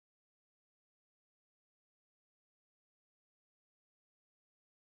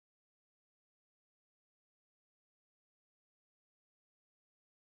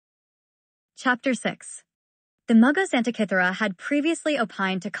Chapter 6. The Mugos Antikythera had previously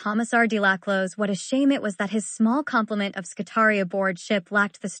opined to Commissar Delaclos what a shame it was that his small complement of Scutari aboard ship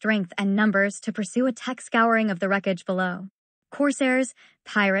lacked the strength and numbers to pursue a tech scouring of the wreckage below. Corsairs,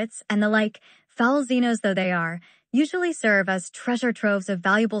 pirates, and the like, foul Xenos though they are, usually serve as treasure troves of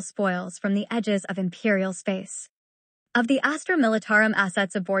valuable spoils from the edges of imperial space. Of the Astra Militarum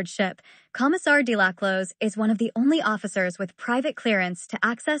assets aboard ship, Commissar Delaclos is one of the only officers with private clearance to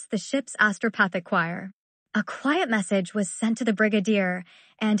access the ship's astropathic choir. A quiet message was sent to the Brigadier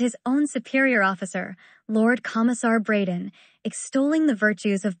and his own superior officer, Lord Commissar Braden, extolling the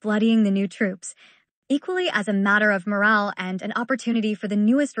virtues of bloodying the new troops, equally as a matter of morale and an opportunity for the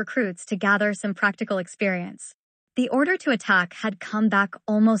newest recruits to gather some practical experience. The order to attack had come back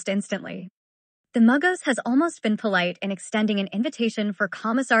almost instantly. The Mugos has almost been polite in extending an invitation for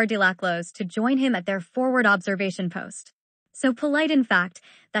Commissar Delaclos to join him at their forward observation post. So polite, in fact,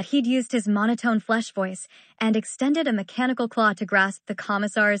 that he'd used his monotone flesh voice and extended a mechanical claw to grasp the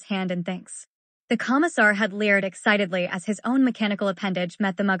Commissar's hand in thanks. The Commissar had leered excitedly as his own mechanical appendage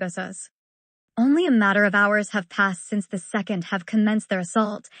met the Mugosos. Only a matter of hours have passed since the Second have commenced their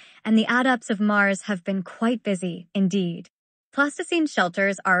assault, and the adepts of Mars have been quite busy, indeed. Plasticine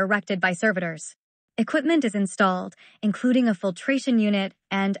shelters are erected by servitors. Equipment is installed, including a filtration unit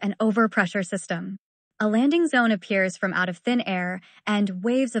and an overpressure system. A landing zone appears from out of thin air, and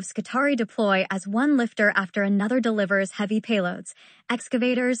waves of Scutari deploy as one lifter after another delivers heavy payloads,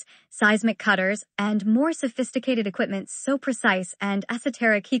 excavators, seismic cutters, and more sophisticated equipment so precise and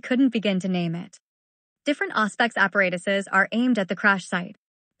esoteric he couldn't begin to name it. Different Auspex apparatuses are aimed at the crash site.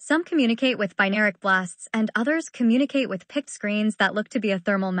 Some communicate with binaric blasts, and others communicate with picked screens that look to be a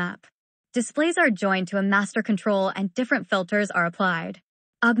thermal map. Displays are joined to a master control and different filters are applied.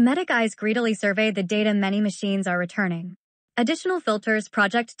 Augmetic eyes greedily survey the data many machines are returning. Additional filters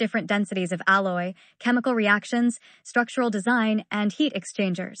project different densities of alloy, chemical reactions, structural design, and heat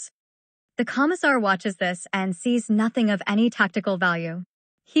exchangers. The Commissar watches this and sees nothing of any tactical value.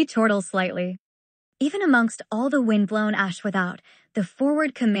 He chortles slightly. Even amongst all the wind-blown ash without, the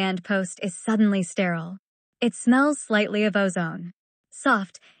forward command post is suddenly sterile. It smells slightly of ozone.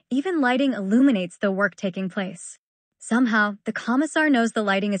 Soft, even lighting illuminates the work taking place. Somehow, the Commissar knows the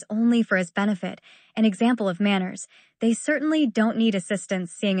lighting is only for his benefit, an example of manners. They certainly don't need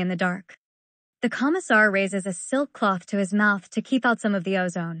assistance seeing in the dark. The Commissar raises a silk cloth to his mouth to keep out some of the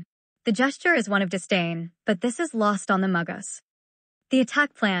ozone. The gesture is one of disdain, but this is lost on the Mugos. The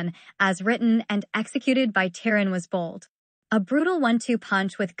attack plan, as written and executed by Tyrion, was bold. A brutal 1-2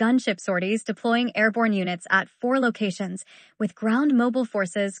 punch with gunship sorties deploying airborne units at 4 locations, with ground mobile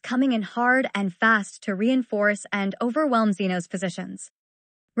forces coming in hard and fast to reinforce and overwhelm Xenos positions.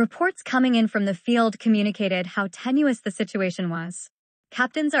 Reports coming in from the field communicated how tenuous the situation was.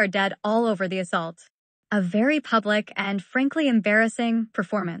 Captains are dead all over the assault. A very public and frankly embarrassing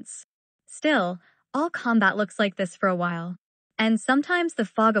performance. Still, all combat looks like this for a while. And sometimes the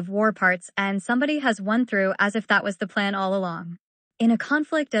fog of war parts and somebody has won through as if that was the plan all along. In a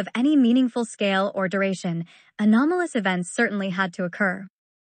conflict of any meaningful scale or duration, anomalous events certainly had to occur.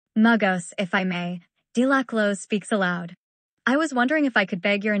 Mugos, if I may, Delaclos speaks aloud. I was wondering if I could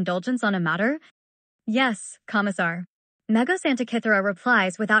beg your indulgence on a matter? Yes, Commissar. Mugos Antikythera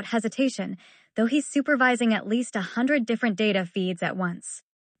replies without hesitation, though he's supervising at least 100 different data feeds at once.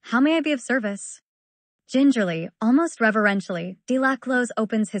 How may I be of service? Gingerly, almost reverentially, Delaclos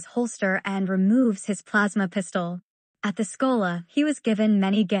opens his holster and removes his plasma pistol. At the Scola, he was given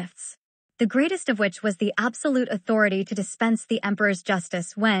many gifts, the greatest of which was the absolute authority to dispense the Emperor's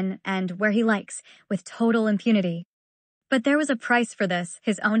justice when and where he likes, with total impunity. But there was a price for this,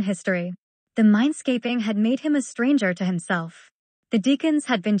 his own history. The mindscaping had made him a stranger to himself. The deacons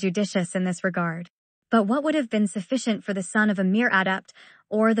had been judicious in this regard. But what would have been sufficient for the son of a mere adept,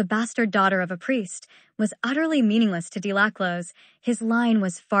 or the bastard daughter of a priest, was utterly meaningless to Delaclos. His line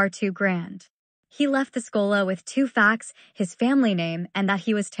was far too grand. He left the Scola with 2 facts, his family name, and that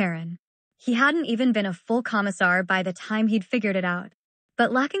he was Terran. He hadn't even been a full commissar by the time he'd figured it out.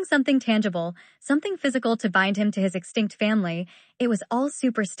 But lacking something tangible, something physical to bind him to his extinct family, it was all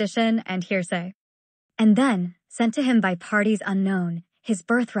superstition and hearsay. And then, sent to him by parties unknown, his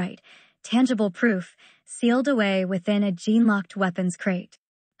birthright, tangible proof, sealed away within a gene-locked weapons crate.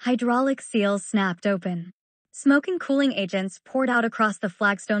 Hydraulic seals snapped open. Smoking cooling agents poured out across the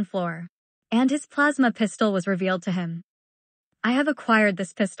flagstone floor. And his plasma pistol was revealed to him. I have acquired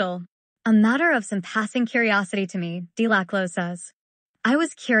this pistol. A matter of some passing curiosity to me, Delaclos says. I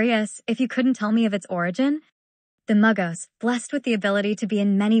was curious if you couldn't tell me of its origin. The Mugos, blessed with the ability to be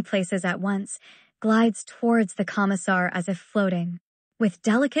in many places at once, glides towards the Commissar as if floating. With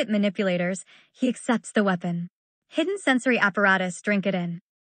delicate manipulators, he accepts the weapon. Hidden sensory apparatus drink it in.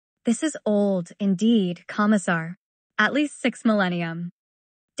 This is old, indeed, Commissar. At least 6 millennium.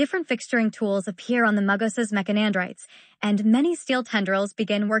 Different fixturing tools appear on the Muggos' mechanandrites, and many steel tendrils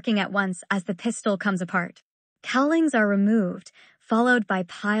begin working at once as the pistol comes apart. Cowlings are removed, followed by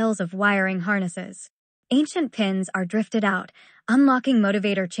piles of wiring harnesses. Ancient pins are drifted out, unlocking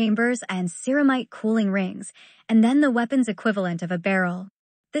motivator chambers and ceramite cooling rings, and then the weapon's equivalent of a barrel.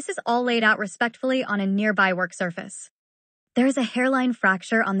 This is all laid out respectfully on a nearby work surface. There is a hairline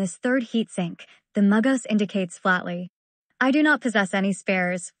fracture on this third heatsink, the Muggos indicates flatly. I do not possess any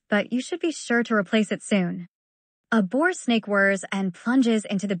spares, but you should be sure to replace it soon. A boar snake whirs and plunges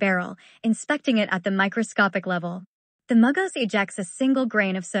into the barrel, inspecting it at the microscopic level. The Muggos ejects a single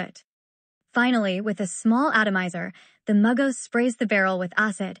grain of soot. Finally, with a small atomizer, the Muggos sprays the barrel with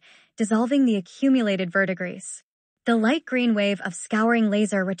acid, dissolving the accumulated verdigrease. The light green wave of scouring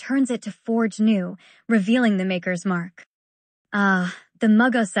laser returns it to forge new, revealing the maker's mark. Ah, the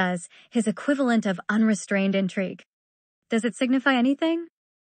Muggo says, his equivalent of unrestrained intrigue. Does it signify anything?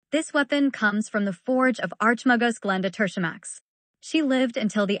 This weapon comes from the forge of Archmuggos Glenda Tertimax. She lived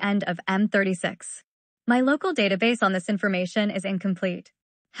until the end of M36. My local database on this information is incomplete.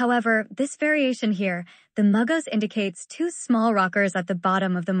 However, this variation here, the Muggos indicates 2 small rockers at the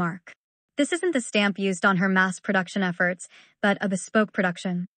bottom of the mark. This isn't the stamp used on her mass production efforts, but a bespoke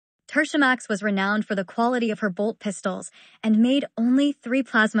production. Tertimax was renowned for the quality of her bolt pistols and made only 3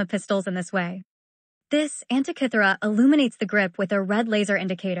 plasma pistols in this way. This Antikythera illuminates the grip with a red laser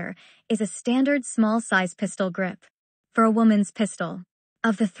indicator, is a standard small-size pistol grip. For a woman's pistol.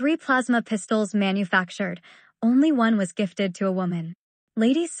 Of the 3 plasma pistols manufactured, only one was gifted to a woman.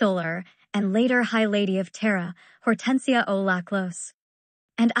 Lady Solar, and later High Lady of Terra, Hortensia O. Laclos.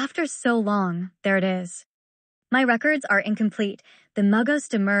 And after so long, there it is. My records are incomplete. The Muggos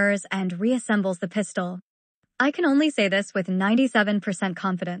demurs and reassembles the pistol. I can only say this with 97%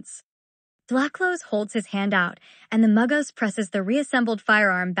 confidence. Laclos holds his hand out, and the Muggos presses the reassembled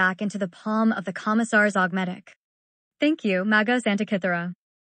firearm back into the palm of the Commissar's augmetic. Thank you, Magos Antikythera.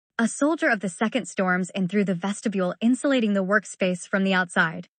 A soldier of the second storms in through the vestibule, insulating the workspace from the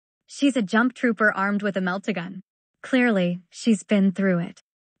outside. She's a jump trooper armed with a meltagun. Clearly, she's been through it.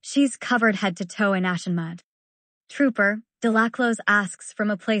 She's covered head to toe in ashen mud. Trooper, Delaclos asks from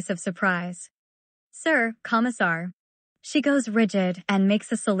a place of surprise. Sir, Commissar. She goes rigid and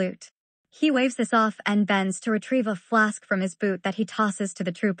makes a salute. He waves this off and bends to retrieve a flask from his boot that he tosses to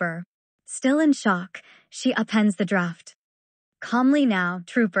the trooper. Still in shock, she upends the draft. Calmly now,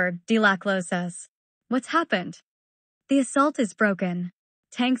 Trooper, Delaclos says. What's happened? The assault is broken.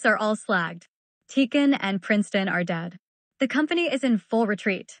 Tanks are all slagged. Tekin and Princeton are dead. The company is in full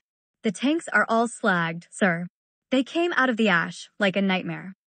retreat. The tanks are all slagged, sir. They came out of the ash, like a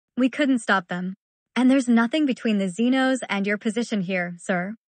nightmare. We couldn't stop them. And there's nothing between the Xenos and your position here,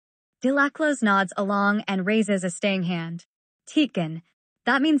 sir. Delaclos nods along and raises a staying hand. Tekin.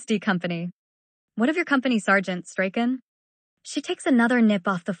 That means D Company. What of your company, Sergeant Straken? She takes another nip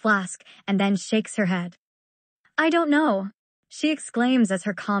off the flask and then shakes her head. I don't know, she exclaims as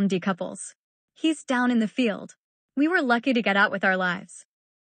her calm decouples. He's down in the field. We were lucky to get out with our lives.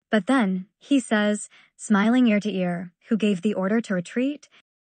 But then, he says, smiling ear to ear, who gave the order to retreat?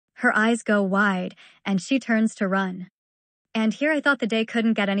 Her eyes go wide, and she turns to run. And here I thought the day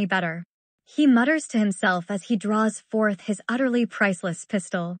couldn't get any better. He mutters to himself as he draws forth his utterly priceless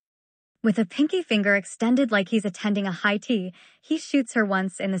pistol. With a pinky finger extended like he's attending a high tea, he shoots her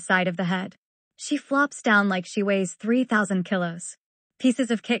once in the side of the head. She flops down like she weighs 3,000 kilos.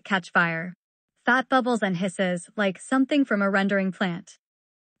 Pieces of kit catch fire. Fat bubbles and hisses like something from a rendering plant.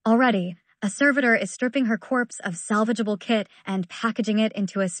 Already, a servitor is stripping her corpse of salvageable kit and packaging it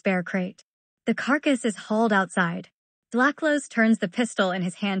into a spare crate. The carcass is hauled outside. Delaclos turns the pistol in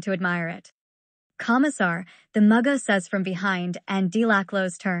his hand to admire it. Commissar, the Muggo says from behind, and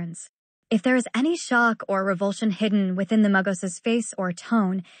Delaclos turns. If there is any shock or revulsion hidden within the Muggos' face or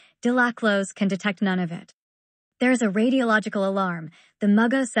tone, Delaclos can detect none of it. There is a radiological alarm, the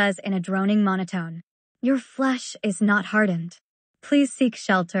Muggo says in a droning monotone. Your flesh is not hardened. Please seek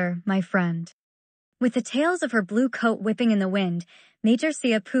shelter, my friend. With the tails of her blue coat whipping in the wind, Major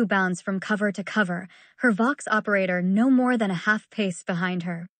Sia Poo bounds from cover to cover, her Vox operator no more than a half pace behind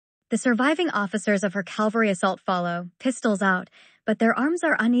her. The surviving officers of her cavalry assault follow, pistols out, but their arms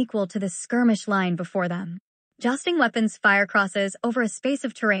are unequal to the skirmish line before them. Jousting weapons fire crosses over a space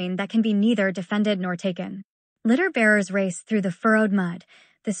of terrain that can be neither defended nor taken. Litter bearers race through the furrowed mud,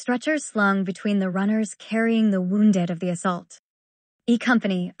 the stretchers slung between the runners carrying the wounded of the assault. E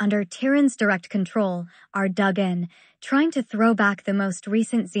Company, under Tyrann's direct control, are dug in, trying to throw back the most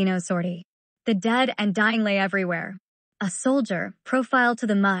recent Xeno sortie. The dead and dying lay everywhere. A soldier, profiled to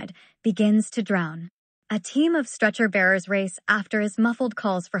the mud, begins to drown. A team of stretcher bearers race after his muffled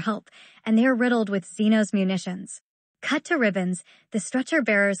calls for help, and they are riddled with Xeno's munitions. Cut to ribbons, the stretcher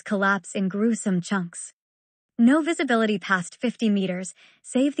bearers collapse in gruesome chunks. No visibility past 50 meters,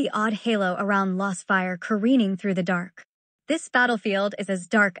 save the odd halo around Lost Fire careening through the dark. This battlefield is as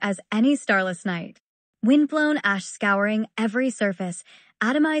dark as any starless night. Windblown ash scouring every surface,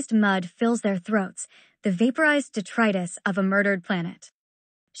 atomized mud fills their throats, the vaporized detritus of a murdered planet.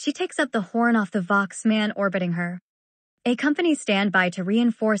 She takes up the horn off the Vox man orbiting her. A company stand by to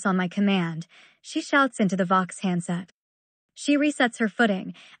reinforce on my command, she shouts into the Vox handset. She resets her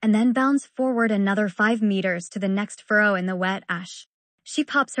footing, and then bounds forward another 5 meters to the next furrow in the wet ash. She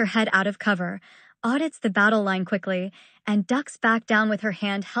pops her head out of cover, audits the battle line quickly, and ducks back down with her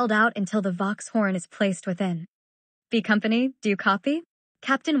hand held out until the Vox horn is placed within. B Company, do you copy?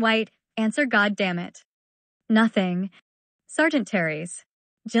 Captain White, answer goddammit. Nothing. Sergeant Terry's.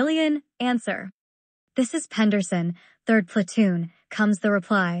 Jillian, answer. This is Penderson, 3rd Platoon, comes the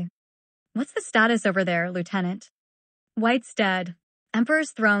reply. What's the status over there, Lieutenant? White's dead.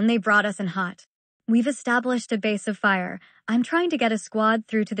 Emperor's throne, they brought us in hot. We've established a base of fire. I'm trying to get a squad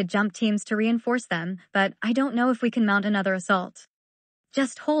through to the jump teams to reinforce them, but I don't know if we can mount another assault.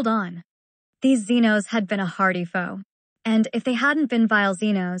 Just hold on. These Xenos had been a hardy foe. And if they hadn't been vile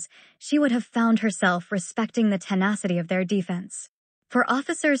Xenos, she would have found herself respecting the tenacity of their defense. For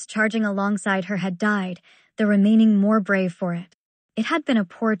officers charging alongside her had died, the remaining more brave for it. It had been a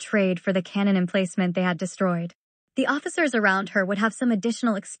poor trade for the cannon emplacement they had destroyed. The officers around her would have some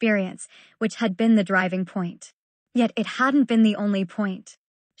additional experience, which had been the driving point. Yet it hadn't been the only point.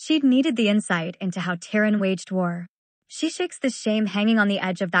 She'd needed the insight into how Tyrann waged war. She shakes the shame hanging on the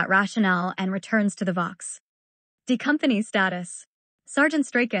edge of that rationale and returns to the Vox. D Company status. Sergeant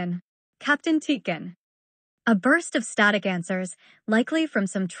Straken. Captain Tietgen. A burst of static answers, likely from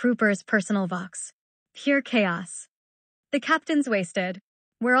some trooper's personal Vox. Pure chaos. The captain's wasted.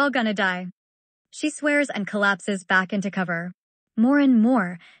 We're all gonna die. She swears and collapses back into cover. More and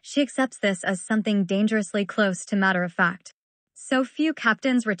more, she accepts this as something dangerously close to matter of fact. So few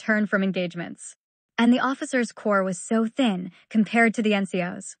captains return from engagements. And the officers' corps was so thin compared to the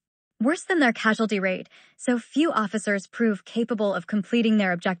NCOs. Worse than their casualty rate, so few officers prove capable of completing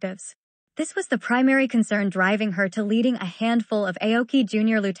their objectives. This was the primary concern driving her to leading a handful of Aoki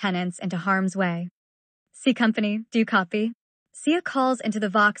junior lieutenants into harm's way. C Company, do you copy? Sia calls into the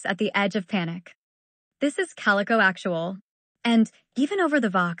Vox at the edge of panic. This is Calico Actual. And, even over the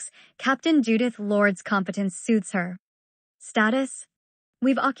Vox, Captain Judith Lord's competence soothes her. Status?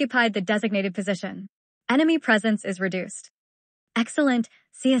 We've occupied the designated position. Enemy presence is reduced. Excellent,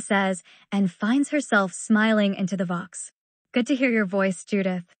 Sia says, and finds herself smiling into the Vox. Good to hear your voice,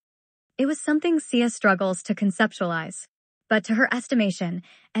 Judith. It was something Sia struggles to conceptualize. But to her estimation,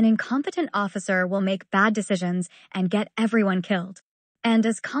 an incompetent officer will make bad decisions and get everyone killed. And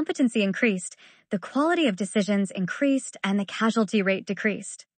as competency increased, the quality of decisions increased and the casualty rate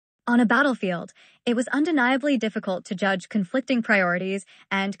decreased. On a battlefield, it was undeniably difficult to judge conflicting priorities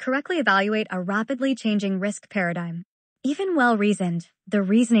and correctly evaluate a rapidly changing risk paradigm. Even well-reasoned, the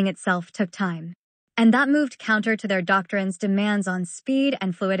reasoning itself took time. And that moved counter to their doctrine's demands on speed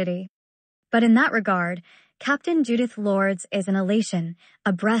and fluidity. But in that regard, Captain Judith Lord's is an elation,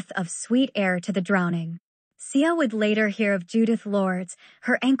 a breath of sweet air to the drowning. Sia would later hear of Judith Lord's,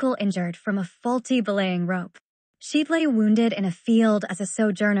 her ankle injured from a faulty belaying rope. She'd lay wounded in a field as a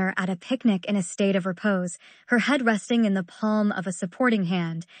sojourner at a picnic in a state of repose, her head resting in the palm of a supporting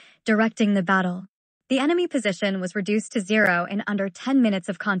hand, directing the battle. The enemy position was reduced to 0 in under 10 minutes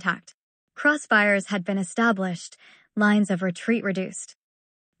of contact. Crossfires had been established, lines of retreat reduced.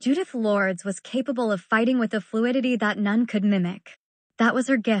 Judith Lord's was capable of fighting with a fluidity that none could mimic. That was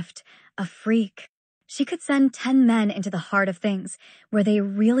her gift, a freak. She could send 10 men into the heart of things, where they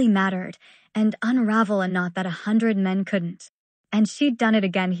really mattered, and unravel a knot that 100 men couldn't. And she'd done it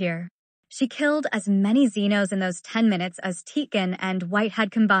again here. She killed as many Xenos in those 10 minutes as Tietgen and White had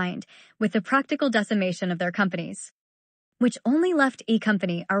combined, with the practical decimation of their companies. Which only left E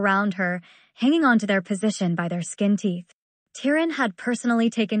Company around her, hanging on to their position by their skin teeth. Tyrann had personally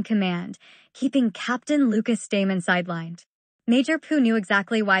taken command, keeping Captain Lucas Damon sidelined. Major Pooh knew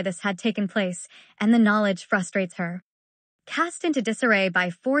exactly why this had taken place, and the knowledge frustrates her. Cast into disarray by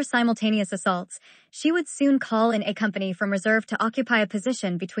 4 simultaneous assaults, she would soon call in A Company from reserve to occupy a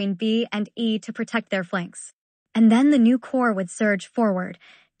position between B and E to protect their flanks. And then the new corps would surge forward,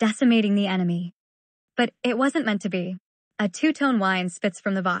 decimating the enemy. But it wasn't meant to be. A two-tone whine spits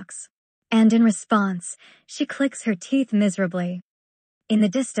from the box. And in response, she clicks her teeth miserably. In the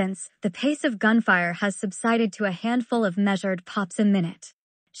distance, the pace of gunfire has subsided to a handful of measured pops a minute.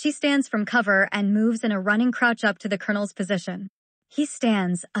 She stands from cover and moves in a running crouch up to the colonel's position. He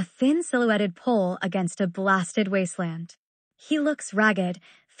stands, a thin silhouetted pole against a blasted wasteland. He looks ragged,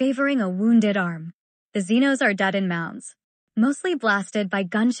 favoring a wounded arm. The Xenos are dead in mounds, mostly blasted by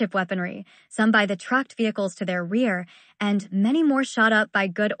gunship weaponry, some by the tracked vehicles to their rear, and many more shot up by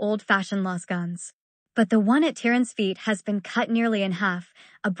good old-fashioned las guns. But the one at Tyrion's feet has been cut nearly in half,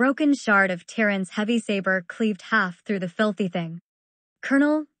 a broken shard of Tyrion's heavy saber cleaved half through the filthy thing.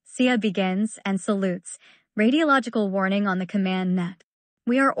 Colonel, Sia begins and salutes, radiological warning on the command net.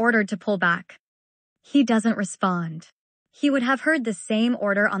 We are ordered to pull back. He doesn't respond. He would have heard the same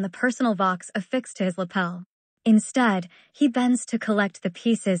order on the personal vox affixed to his lapel. Instead, he bends to collect the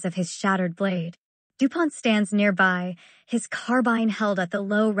pieces of his shattered blade. DuPont stands nearby, his carbine held at the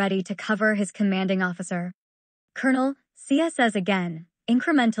low ready to cover his commanding officer. Colonel, Sia says again,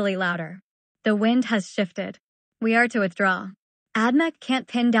 incrementally louder. The wind has shifted. We are to withdraw. ADMEC can't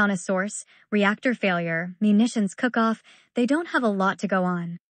pin down a source, reactor failure, munitions cook-off, they don't have a lot to go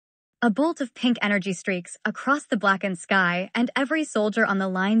on. A bolt of pink energy streaks across the blackened sky, and every soldier on the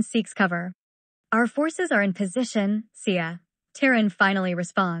line seeks cover. Our forces are in position, Sia. Tyrion finally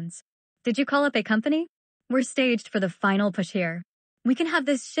responds. Did you call up a company? We're staged for the final push here. We can have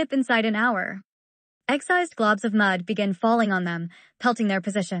this ship inside an hour. Egg-sized globs of mud begin falling on them, pelting their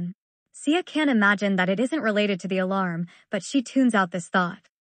position. Sia can't imagine that it isn't related to the alarm, but she tunes out this thought.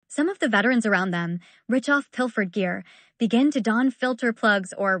 Some of the veterans around them, rich off pilfered gear, begin to don filter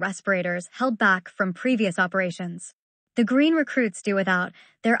plugs or respirators held back from previous operations. The green recruits do without,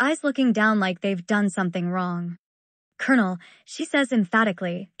 their eyes looking down like they've done something wrong. Colonel, she says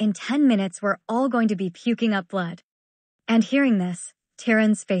emphatically, in 10 minutes we're all going to be puking up blood. And hearing this,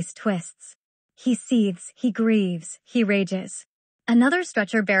 Tyrion's face twists. He seethes, he grieves, he rages. Another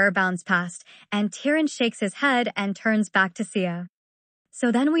stretcher bearer bounds past, and Tyrion shakes his head and turns back to Sia.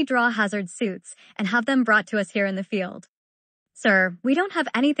 So then we draw hazard suits and have them brought to us here in the field. Sir, we don't have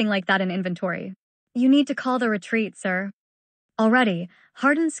anything like that in inventory. You need to call the retreat, sir. Already,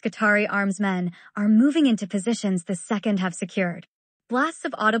 hardened Skitarii arms men are moving into positions the second have secured. Blasts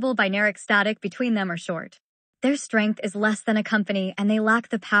of audible binaric static between them are short. Their strength is less than a company and they lack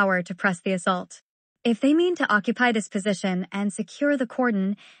the power to press the assault. If they mean to occupy this position and secure the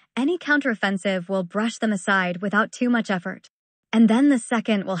cordon, any counteroffensive will brush them aside without too much effort. And then the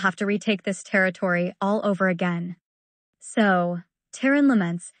second will have to retake this territory all over again. So, Tyrion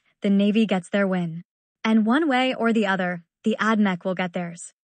laments, the Navy gets their win. And one way or the other, the ADMEC will get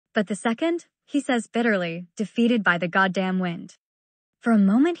theirs. But the second, he says bitterly, defeated by the goddamn wind. For a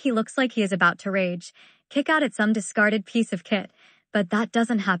moment he looks like he is about to rage, kick out at some discarded piece of kit, but that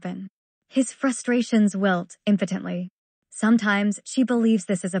doesn't happen. His frustrations wilt impotently. Sometimes she believes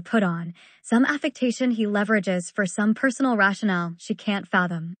this is a put-on, some affectation he leverages for some personal rationale she can't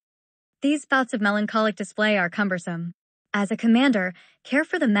fathom. These bouts of melancholic display are cumbersome. As a commander, care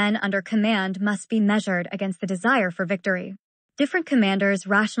for the men under command must be measured against the desire for victory. Different commanders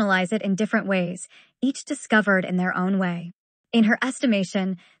rationalize it in different ways, each discovered in their own way. In her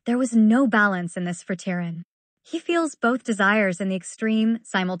estimation, there was no balance in this for Tyrion. He feels both desires in the extreme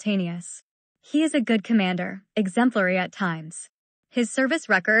simultaneous. He is a good commander, exemplary at times. His service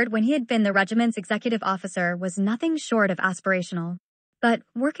record when he had been the regiment's executive officer was nothing short of aspirational. But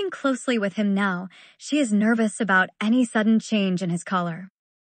working closely with him now, she is nervous about any sudden change in his color.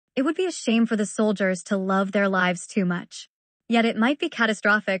 It would be a shame for the soldiers to love their lives too much. Yet it might be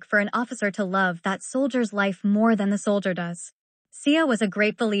catastrophic for an officer to love that soldier's life more than the soldier does. Sia was a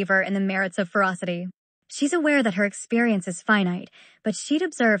great believer in the merits of ferocity. She's aware that her experience is finite, but she'd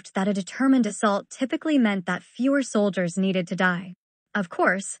observed that a determined assault typically meant that fewer soldiers needed to die. Of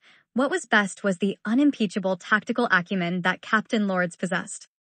course, what was best was the unimpeachable tactical acumen that Captain Lords possessed.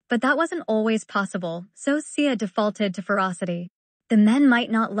 But that wasn't always possible, so Sia defaulted to ferocity. The men might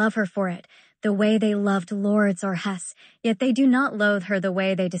not love her for it, the way they loved Lords or Hess, yet they do not loathe her the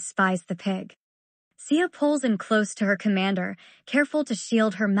way they despised the pig. Sia pulls in close to her commander, careful to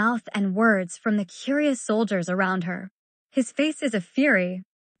shield her mouth and words from the curious soldiers around her. His face is a fury,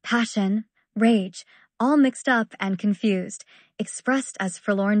 passion, rage, all mixed up and confused, expressed as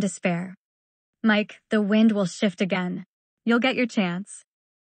forlorn despair. Mike, the wind will shift again. You'll get your chance.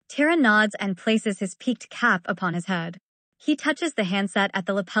 Tyrion nods and places his peaked cap upon his head. He touches the handset at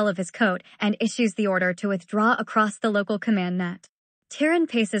the lapel of his coat and issues the order to withdraw across the local command net. Tyrion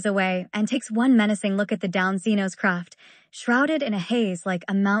paces away and takes one menacing look at the downed Xenos craft, shrouded in a haze like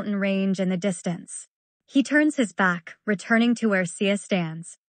a mountain range in the distance. He turns his back, returning to where Sia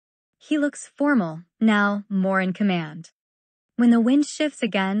stands. He looks formal, now more in command. When the wind shifts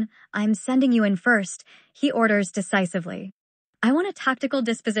again, I'm sending you in first, he orders decisively. I want a tactical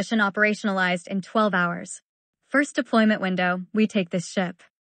disposition operationalized in 12 hours. First deployment window, we take this ship.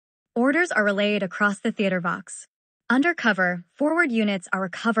 Orders are relayed across the theater box. Under cover, forward units are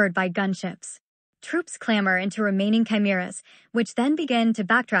recovered by gunships. Troops clamber into remaining chimeras, which then begin to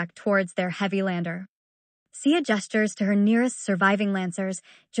backtrack towards their heavy lander. Sia gestures to her nearest surviving lancers,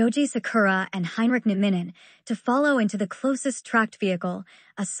 Joji Sakura and Heinrich Neminin, to follow into the closest tracked vehicle,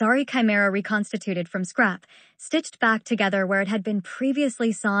 a sorry chimera reconstituted from scrap, stitched back together where it had been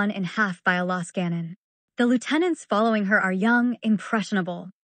previously sawn in half by a lost cannon. The lieutenants following her are young, impressionable.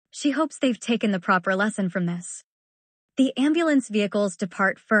 She hopes they've taken the proper lesson from this. The ambulance vehicles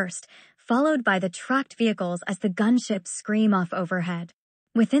depart first, followed by the tracked vehicles as the gunships scream off overhead.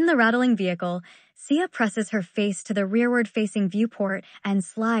 Within the rattling vehicle, Sia presses her face to the rearward-facing viewport and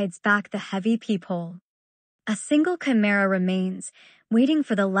slides back the heavy peephole. A single chimera remains, waiting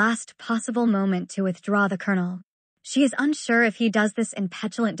for the last possible moment to withdraw the colonel. She is unsure if he does this in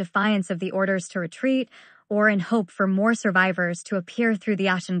petulant defiance of the orders to retreat or in hope for more survivors to appear through the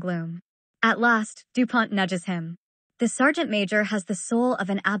ashen gloom. At last, DuPont nudges him. The sergeant major has the soul of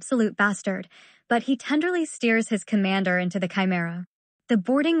an absolute bastard, but he tenderly steers his commander into the chimera. The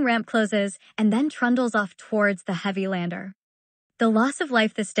boarding ramp closes and then trundles off towards the heavy lander. The loss of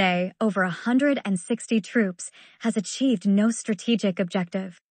life this day, over 160 troops, has achieved no strategic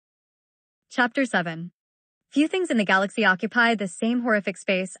objective. Chapter 7. Few things in the galaxy occupy the same horrific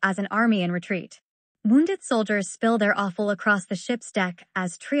space as an army in retreat. Wounded soldiers spill their offal across the ship's deck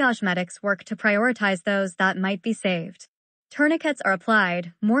as triage medics work to prioritize those that might be saved. Tourniquets are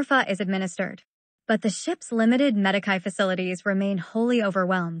applied, morpha is administered. But the ship's limited medici facilities remain wholly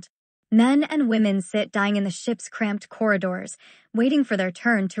overwhelmed. Men and women sit dying in the ship's cramped corridors, waiting for their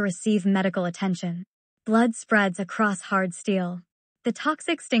turn to receive medical attention. Blood spreads across hard steel. The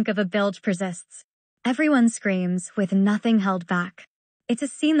toxic stink of a bilge persists. Everyone screams, with nothing held back. It's a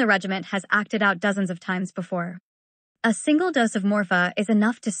scene the regiment has acted out dozens of times before. A single dose of morpha is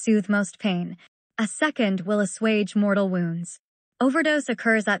enough to soothe most pain. A second will assuage mortal wounds. Overdose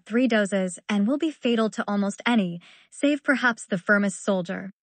occurs at 3 doses and will be fatal to almost any, save perhaps the firmest soldier.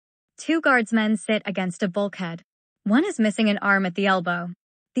 2 guardsmen sit against a bulkhead. One is missing an arm at the elbow.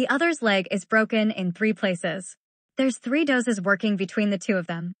 The other's leg is broken in 3 places. There's 3 doses working between the 2 of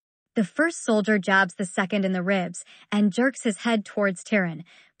them. The first soldier jabs the second in the ribs and jerks his head towards Tyrion,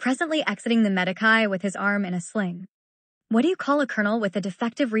 presently exiting the medici with his arm in a sling. What do you call a colonel with a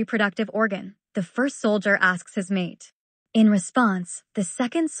defective reproductive organ? The first soldier asks his mate. In response, the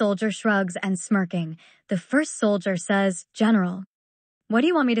second soldier shrugs and smirking. The first soldier says, "General." "What do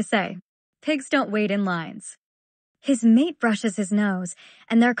you want me to say?" "Pigs don't wait in lines." His mate brushes his nose,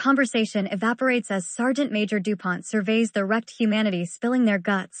 and their conversation evaporates as Sergeant Major DuPont surveys the wrecked humanity spilling their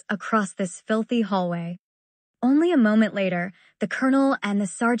guts across this filthy hallway. Only a moment later, the colonel and the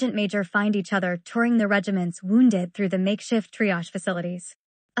sergeant major find each other touring the regiments wounded through the makeshift triage facilities.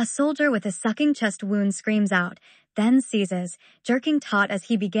 A soldier with a sucking chest wound screams out, then seizes, jerking taut as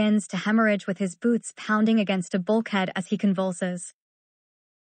he begins to hemorrhage with his boots pounding against a bulkhead as he convulses.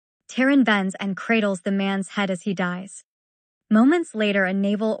 Tyrion bends and cradles the man's head as he dies. Moments later, a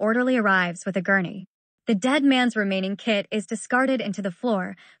naval orderly arrives with a gurney. The dead man's remaining kit is discarded into the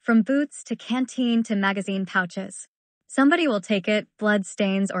floor, from boots to canteen to magazine pouches. Somebody will take it, blood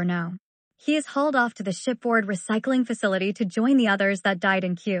stains or no. He is hauled off to the shipboard recycling facility to join the others that died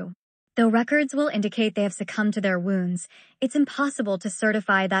in queue. Though records will indicate they have succumbed to their wounds, it's impossible to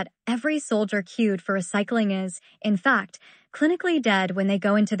certify that every soldier queued for recycling is, in fact, clinically dead when they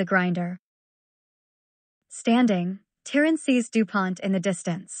go into the grinder. Standing, Tyrion sees DuPont in the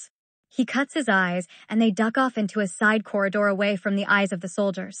distance. He cuts his eyes, and they duck off into a side corridor away from the eyes of the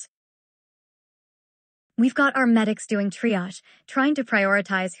soldiers. We've got our medics doing triage, trying to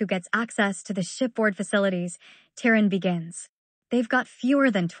prioritize who gets access to the shipboard facilities, Tyrion begins. They've got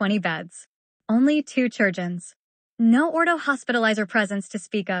fewer than 20 beds. Only 2 chirurgeons. No ordo hospitalizer presence to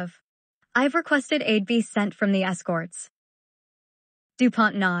speak of. I've requested aid be sent from the escorts.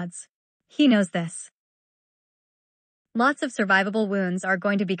 DuPont nods. He knows this. Lots of survivable wounds are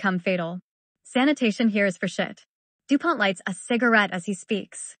going to become fatal. Sanitation here is for shit. DuPont lights a cigarette as he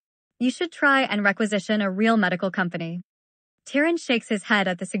speaks. You should try and requisition a real medical company. Tyrion shakes his head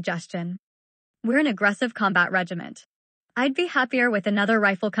at the suggestion. We're an aggressive combat regiment. I'd be happier with another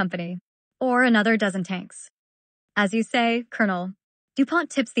rifle company. Or another dozen tanks. As you say, Colonel. DuPont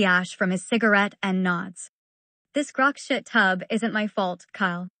tips the ash from his cigarette and nods. This grok shit tub isn't my fault,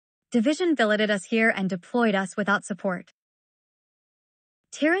 Kyle. Division billeted us here and deployed us without support.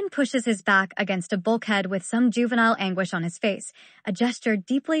 Tyrion pushes his back against a bulkhead with some juvenile anguish on his face, a gesture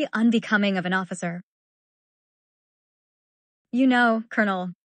deeply unbecoming of an officer. You know,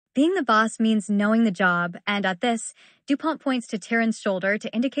 Colonel, being the boss means knowing the job, and at this, DuPont points to Tyrion's shoulder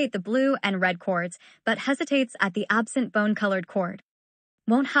to indicate the blue and red cords, but hesitates at the absent bone-colored cord.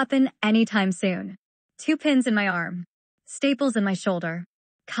 Won't happen anytime soon. 2 pins in my arm. Staples in my shoulder.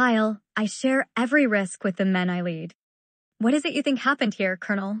 Kyle, I share every risk with the men I lead. What is it you think happened here,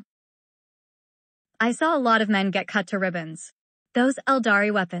 Colonel? I saw a lot of men get cut to ribbons. Those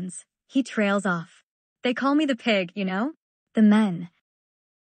Eldari weapons. He trails off. They call me the pig, you know? The men.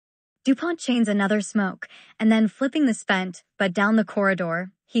 DuPont chains another smoke, and then flipping the spent, but down the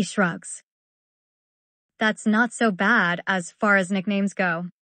corridor, he shrugs. That's not so bad as far as nicknames go.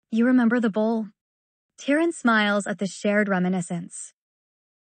 You remember the bowl? Tyrion smiles at the shared reminiscence.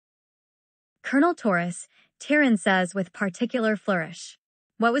 Colonel Taurus, Tyrion says with particular flourish.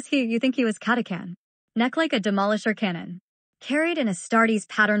 What was he? You think he was Catacan? Neck like a demolisher cannon. Carried in Astartes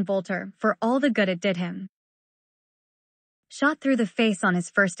pattern bolter for all the good it did him. Shot through the face on his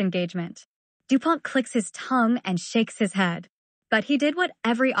first engagement. DuPont clicks his tongue and shakes his head. But he did what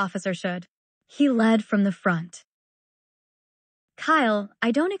every officer should. He led from the front. Kyle,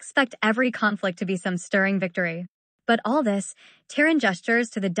 I don't expect every conflict to be some stirring victory. But all this, Tyrion gestures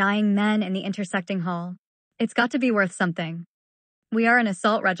to the dying men in the intersecting hall. It's got to be worth something. We are an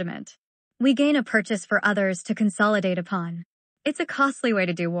assault regiment. We gain a purchase for others to consolidate upon. It's a costly way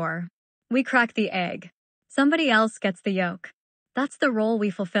to do war. We crack the egg. Somebody else gets the yolk. That's the role we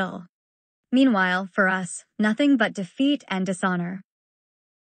fulfill. Meanwhile, for us, nothing but defeat and dishonor.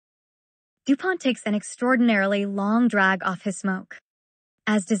 DuPont takes an extraordinarily long drag off his smoke.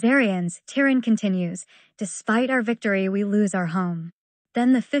 As Desarians, Tyrion continues, despite our victory, we lose our home.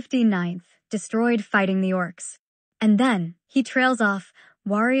 Then the 59th, destroyed fighting the orcs. And then, he trails off,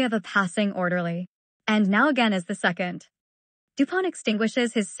 wary of a passing orderly. And now again is the 2nd. DuPont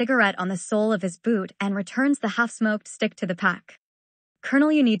extinguishes his cigarette on the sole of his boot and returns the half-smoked stick to the pack.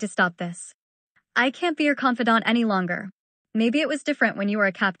 Colonel, you need to stop this. I can't be your confidant any longer. Maybe it was different when you were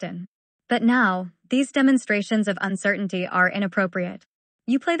a captain. But now, these demonstrations of uncertainty are inappropriate.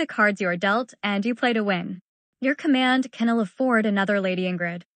 You play the cards you are dealt, and you play to win. Your command can ill afford another Lady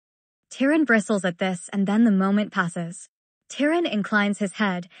Ingrid. Tyrion bristles at this, and then the moment passes. Tyrion inclines his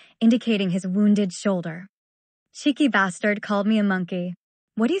head, indicating his wounded shoulder. Cheeky bastard called me a monkey.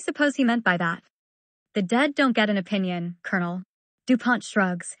 What do you suppose he meant by that? The dead don't get an opinion, Colonel. DuPont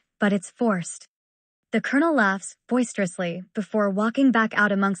shrugs, but it's forced. The colonel laughs boisterously before walking back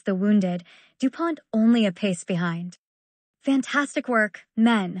out amongst the wounded, DuPont only a pace behind. Fantastic work,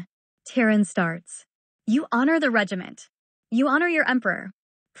 men. Tyrion starts. You honor the regiment. You honor your emperor.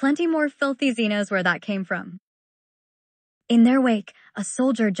 Plenty more filthy Xenos where that came from. In their wake, a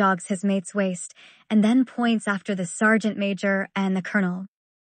soldier jogs his mate's waist and then points after the sergeant major and the colonel.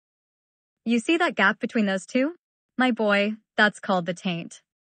 You see that gap between those two? My boy, that's called the taint.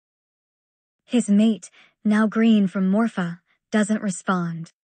 His mate, now green from Morpha, doesn't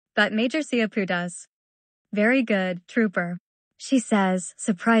respond. But Major Siapu does. Very good, trooper, she says,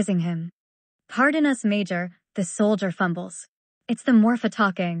 surprising him. Pardon us, Major, the soldier fumbles. It's the Morpha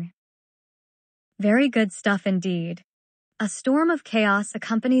talking. Very good stuff indeed. A storm of chaos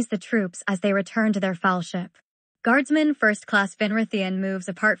accompanies the troops as they return to their foul ship. Guardsman First Class Finrithian moves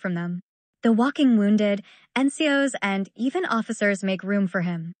apart from them. The walking wounded, NCOs, and even officers make room for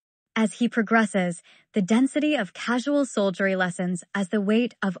him. As he progresses, the density of casual soldiery lessens as the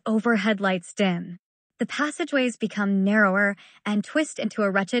weight of overhead lights dim. The passageways become narrower and twist into a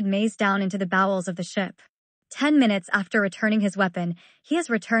wretched maze down into the bowels of the ship. 10 minutes after returning his weapon, he has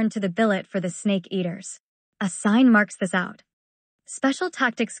returned to the billet for the snake eaters. A sign marks this out. Special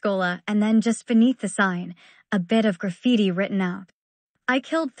Tactics Scola, and then just beneath the sign, a bit of graffiti written out. I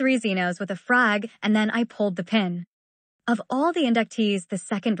killed 3 Xenos with a frag, and then I pulled the pin. Of all the inductees the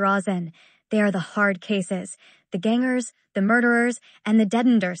 2nd draws in, they are the hard cases, the gangers, the murderers, and the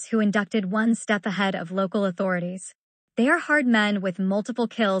deadenders who inducted one step ahead of local authorities. They are hard men with multiple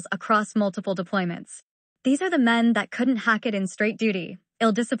kills across multiple deployments. These are the men that couldn't hack it in straight duty,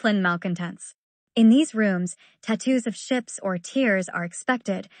 ill-disciplined malcontents. In these rooms, tattoos of ships or tiers are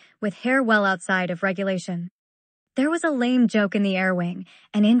expected, with hair well outside of regulation. There was a lame joke in the air wing,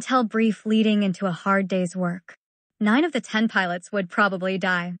 an intel brief leading into a hard day's work. 9 of the 10 pilots would probably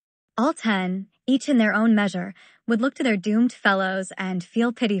die. All 10, each in their own measure, would look to their doomed fellows and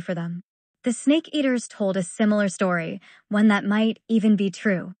feel pity for them. The Snake Eaters told a similar story, one that might even be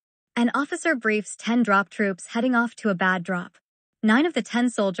true. An officer briefs 10 drop troops heading off to a bad drop. 9 of the 10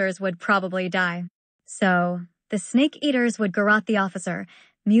 soldiers would probably die. So, the snake eaters would garrote the officer,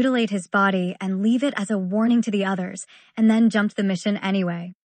 mutilate his body, and leave it as a warning to the others, and then jump the mission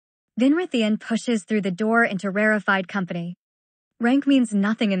anyway. Vinrithian pushes through the door into rarefied company. Rank means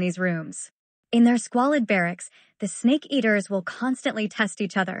nothing in these rooms. In their squalid barracks, the snake eaters will constantly test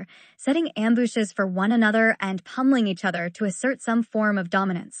each other, setting ambushes for one another and pummeling each other to assert some form of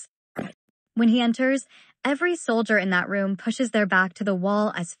dominance. When he enters, every soldier in that room pushes their back to the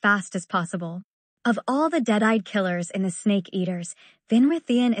wall as fast as possible. Of all the dead-eyed killers in the snake eaters,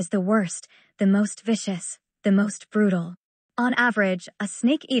 Vinrithian is the worst, the most vicious, the most brutal. On average, a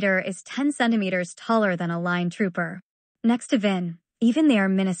snake eater is 10 centimeters taller than a line trooper. Next to Vin, even they are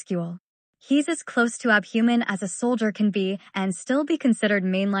minuscule. He's as close to abhuman as a soldier can be and still be considered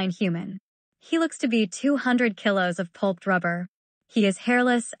mainline human. He looks to be 200 kilos of pulped rubber. He is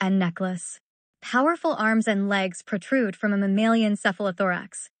hairless and neckless. Powerful arms and legs protrude from a mammalian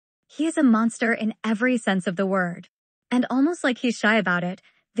cephalothorax. He is a monster in every sense of the word. And almost like he's shy about it,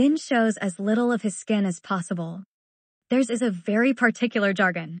 Vin shows as little of his skin as possible. Theirs is a very particular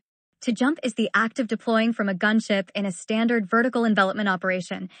jargon. To jump is the act of deploying from a gunship in a standard vertical envelopment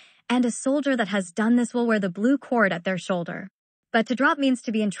operation, and a soldier that has done this will wear the blue cord at their shoulder. But to drop means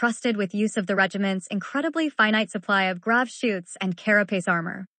to be entrusted with use of the regiment's incredibly finite supply of grav chutes and carapace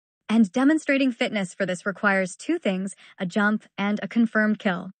armor. And demonstrating fitness for this requires 2 things, a jump and a confirmed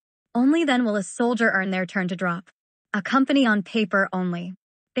kill. Only then will a soldier earn their turn to drop. A company on paper only.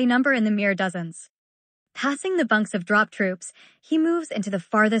 They number in the mere dozens. Passing the bunks of drop troops, he moves into the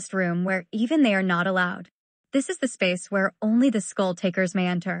farthest room where even they are not allowed. This is the space where only the skull takers may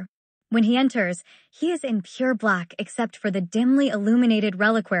enter. When he enters, he is in pure black except for the dimly illuminated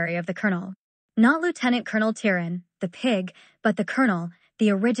reliquary of the colonel. Not Lieutenant Colonel Tyrion, the pig, but the colonel,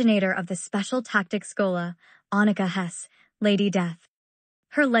 the originator of the Special Tactics Schola, Annika Hess, Lady Death.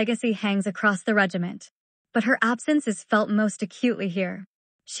 Her legacy hangs across the regiment, but her absence is felt most acutely here.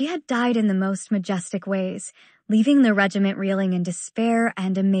 She had died in the most majestic ways, leaving the regiment reeling in despair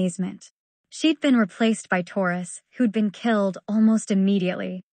and amazement. She'd been replaced by Taurus, who'd been killed almost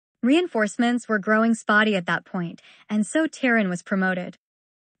immediately. Reinforcements were growing spotty at that point, and so Tyrion was promoted.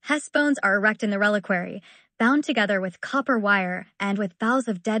 Hess bones are erect in the reliquary, bound together with copper wire and with boughs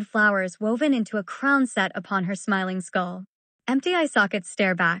of dead flowers woven into a crown set upon her smiling skull. Empty eye sockets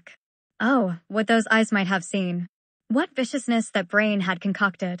stare back. Oh, what those eyes might have seen. What viciousness that brain had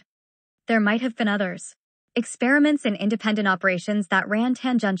concocted. There might have been others. Experiments in independent operations that ran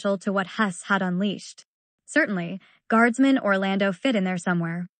tangential to what Hess had unleashed. Certainly, Guardsman Orlando fit in there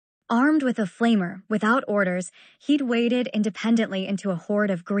somewhere. Armed with a flamer, without orders, he'd waded independently into a horde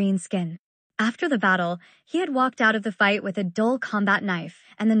of green skin. After the battle, he had walked out of the fight with a dull combat knife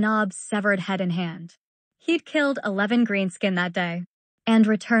and the knob's severed head in hand. He'd killed 11 greenskin that day, and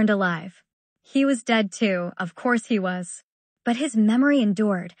returned alive. He was dead too, of course he was. But his memory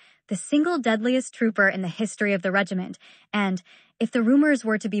endured, the single deadliest trooper in the history of the regiment, and, if the rumors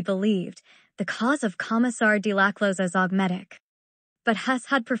were to be believed, the cause of Commissar de Laclosa's augmetic. But Hess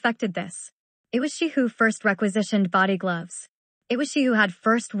had perfected this. It was she who first requisitioned body gloves. It was she who had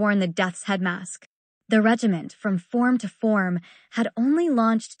first worn the death's head mask. The regiment, from form to form, had only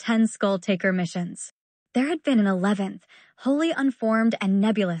launched 10 skull-taker missions. There had been an 11th, wholly unformed and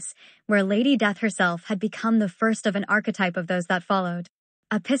nebulous, where Lady Death herself had become the first of an archetype of those that followed.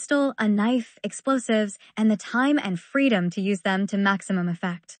 A pistol, a knife, explosives, and the time and freedom to use them to maximum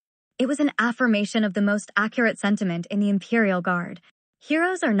effect. It was an affirmation of the most accurate sentiment in the Imperial Guard.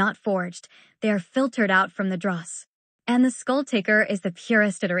 Heroes are not forged, they are filtered out from the dross. And the Skull Taker is the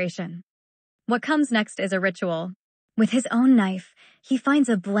purest iteration. What comes next is a ritual. With his own knife, he finds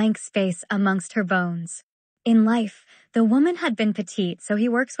a blank space amongst her bones. In life, the woman had been petite, so he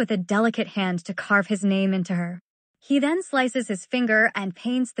works with a delicate hand to carve his name into her. He then slices his finger and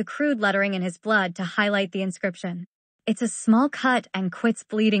paints the crude lettering in his blood to highlight the inscription. It's a small cut and quits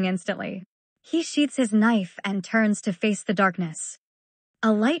bleeding instantly. He sheaths his knife and turns to face the darkness.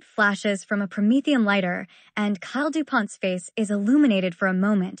 A light flashes from a Promethean lighter, and Kyle DuPont's face is illuminated for a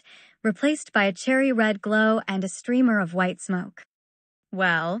moment, replaced by a cherry-red glow and a streamer of white smoke.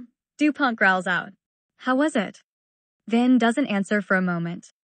 Well, DuPont growls out. How was it? Vin doesn't answer for a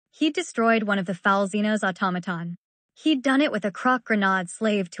moment. He'd destroyed one of the foul Xeno's automaton. He'd done it with a crock grenade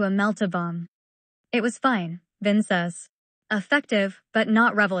slave to a melt-a-bomb. It was fine, Vin says. Effective, but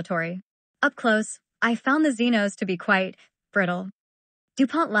not revelatory. Up close, I found the Xenos to be quite brittle.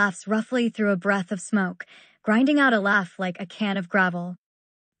 DuPont laughs roughly through a breath of smoke, grinding out a laugh like a can of gravel.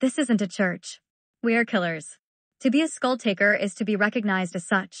 This isn't a church. We are killers. To be a skull taker is to be recognized as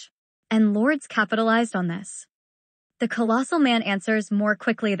such. And Lords capitalized on this. The colossal man answers more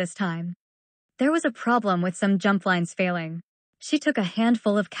quickly this time. There was a problem with some jump lines failing. She took a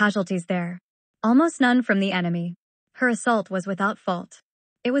handful of casualties there. Almost none from the enemy. Her assault was without fault.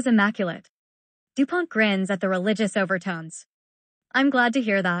 It was immaculate. DuPont grins at the religious overtones. I'm glad to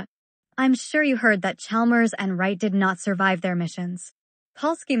hear that. I'm sure you heard that Chalmers and Wright did not survive their missions.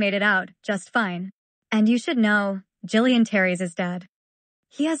 Polsky made it out just fine. And you should know, Jillian Terry's is dead.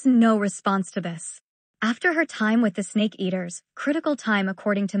 He has no response to this. After her time with the Snake Eaters, critical time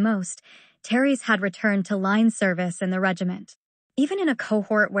according to most, Terry's had returned to line service in the regiment. Even in a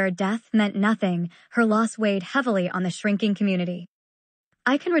cohort where death meant nothing, her loss weighed heavily on the shrinking community.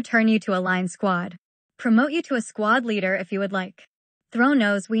 I can return you to a line squad. Promote you to a squad leader if you would like. Throne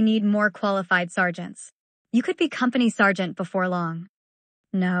knows we need more qualified sergeants. You could be company sergeant before long.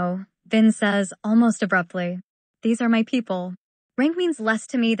 No, Vin says almost abruptly. These are my people. Rank means less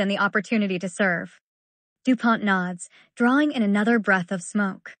to me than the opportunity to serve. DuPont nods, drawing in another breath of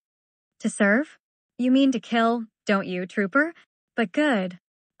smoke. To serve? You mean to kill, don't you, trooper? But good.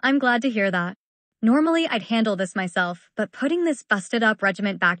 I'm glad to hear that. Normally I'd handle this myself, but putting this busted-up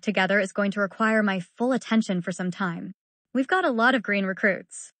regiment back together is going to require my full attention for some time. We've got a lot of green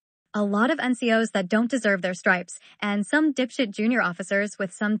recruits. A lot of NCOs that don't deserve their stripes, and some dipshit junior officers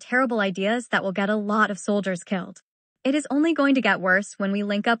with some terrible ideas that will get a lot of soldiers killed. It is only going to get worse when we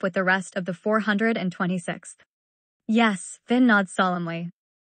link up with the rest of the 426th. Yes, Vin nods solemnly.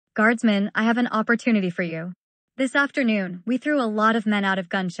 Guardsmen, I have an opportunity for you. This afternoon, we threw a lot of men out of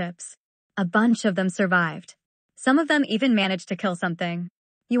gunships. A bunch of them survived. Some of them even managed to kill something.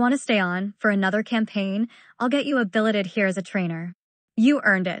 You want to stay on for another campaign? I'll get you billeted here as a trainer. You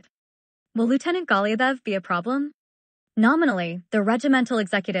earned it. Will Lieutenant Golyabev be a problem? Nominally, the regimental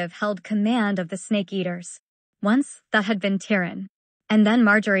executive held command of the Snake Eaters. Once, that had been Tyrion. And then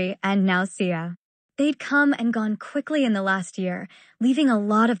Marjorie, and now Sia. They'd come and gone quickly in the last year, leaving a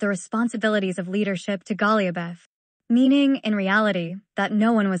lot of the responsibilities of leadership to Golyabev. Meaning, in reality, that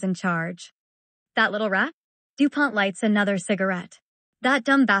no one was in charge. That little rat? DuPont lights another cigarette. That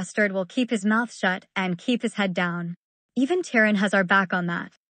dumb bastard will keep his mouth shut and keep his head down. Even Tyrion has our back on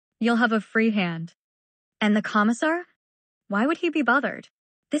that. You'll have a free hand. And the Commissar? Why would he be bothered?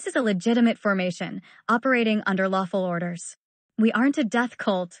 This is a legitimate formation, operating under lawful orders. We aren't a death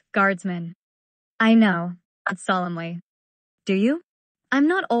cult, guardsmen. I know, solemnly. Do you? I'm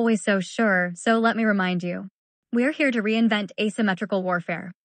not always so sure, so let me remind you. We're here to reinvent asymmetrical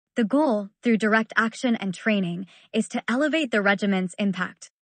warfare. The goal, through direct action and training, is to elevate the regiment's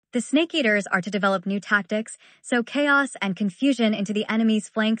impact. The Snake Eaters are to develop new tactics, sow chaos and confusion into the enemy's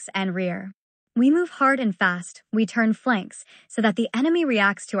flanks and rear. We move hard and fast, we turn flanks, so that the enemy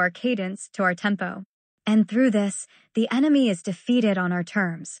reacts to our cadence, to our tempo. And through this, the enemy is defeated on our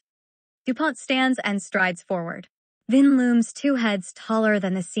terms. DuPont stands and strides forward. Vin looms 2 heads taller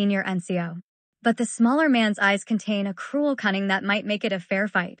than the senior NCO. But the smaller man's eyes contain a cruel cunning that might make it a fair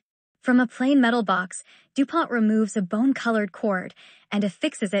fight. From a plain metal box, DuPont removes a bone-colored cord and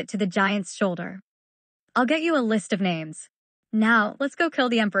affixes it to the giant's shoulder. I'll get you a list of names. Now, let's go kill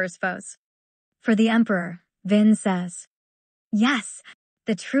the Emperor's foes. For the Emperor, Vin says. Yes,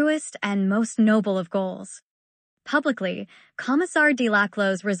 the truest and most noble of goals. Publicly, Commissar de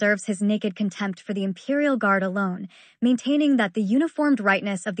Laclos reserves his naked contempt for the Imperial Guard alone, maintaining that the uniformed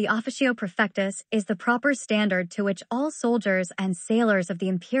rightness of the Officio Prefectus is the proper standard to which all soldiers and sailors of the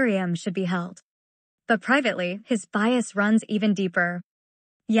Imperium should be held. But privately, his bias runs even deeper.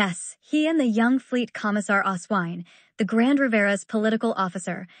 Yes, he and the young fleet Commissar Oswine, the Grand Rivera's political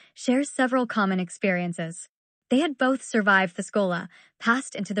officer, share several common experiences. They had both survived the Scola,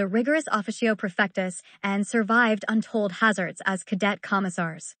 passed into the rigorous Officio Prefectus, and survived untold hazards as cadet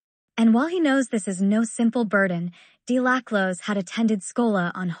commissars. And while he knows this is no simple burden, de Laclos had attended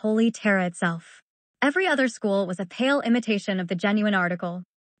Scola on Holy Terra itself. Every other school was a pale imitation of the genuine article.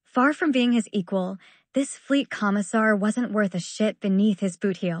 Far from being his equal, this fleet commissar wasn't worth a shit beneath his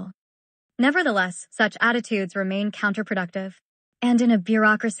boot heel. Nevertheless, such attitudes remain counterproductive. And in a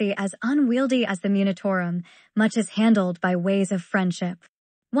bureaucracy as unwieldy as the Munitorum, much is handled by ways of friendship.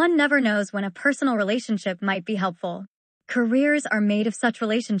 One never knows when a personal relationship might be helpful. Careers are made of such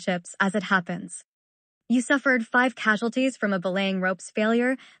relationships as it happens. You suffered 5 casualties from a belaying ropes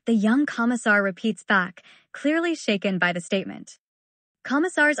failure, the young commissar repeats back, clearly shaken by the statement.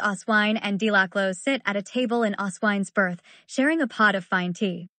 Commissars Oswine and de Laclos sit at a table in Oswine's berth, sharing a pot of fine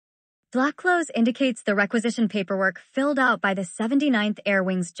tea. De Laclos indicates the requisition paperwork filled out by the 79th Air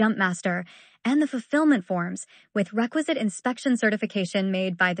Wing's jumpmaster and the fulfillment forms with requisite inspection certification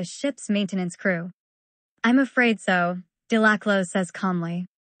made by the ship's maintenance crew. I'm afraid so, de Laclos says calmly.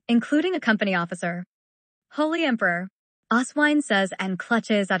 Including a company officer. Holy Emperor, Oswine says and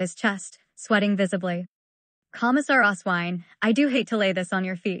clutches at his chest, sweating visibly. Commissar Oswine, I do hate to lay this on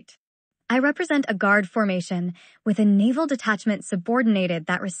your feet. I represent a guard formation with a naval detachment subordinated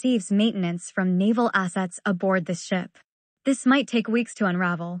that receives maintenance from naval assets aboard this ship. This might take weeks to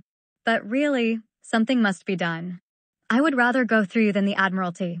unravel, but really, something must be done. I would rather go through than the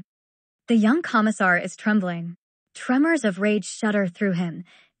Admiralty. The young Commissar is trembling. Tremors of rage shudder through him,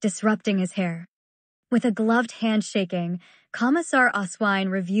 disrupting his hair. With a gloved hand shaking, Commissar Oswine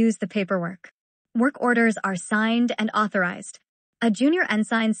reviews the paperwork. Work orders are signed and authorized. A junior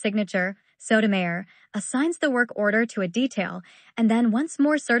ensign's signature, Sotomayor, assigns the work order to a detail, and then once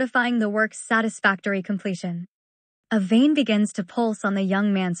more certifying the work's satisfactory completion. A vein begins to pulse on the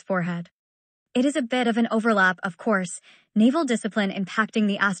young man's forehead. It is a bit of an overlap, of course, naval discipline impacting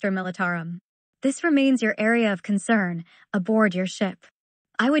the Astra Militarum. This remains your area of concern, aboard your ship.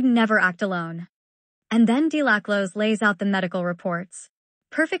 I would never act alone. And then Delaclos lays out the medical reports.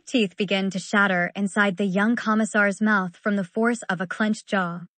 Perfect teeth begin to shatter inside the young Commissar's mouth from the force of a clenched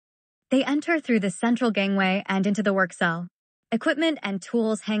jaw. They enter through the central gangway and into the work cell. Equipment and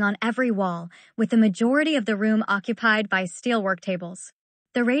tools hang on every wall, with the majority of the room occupied by steel work tables.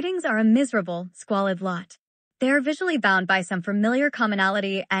 The ratings are a miserable, squalid lot. They are visually bound by some familiar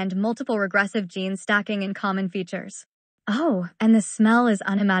commonality and multiple regressive genes stacking in common features. Oh, and the smell is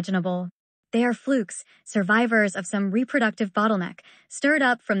unimaginable. They are flukes, survivors of some reproductive bottleneck, stirred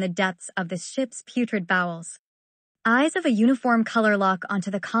up from the depths of the ship's putrid bowels. Eyes of a uniform color lock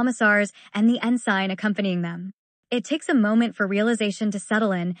onto the commissars and the ensign accompanying them. It takes a moment for realization to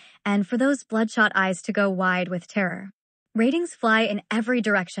settle in and for those bloodshot eyes to go wide with terror. Ratings fly in every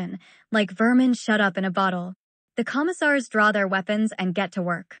direction, like vermin shut up in a bottle. The commissars draw their weapons and get to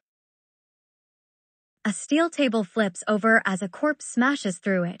work. A steel table flips over as a corpse smashes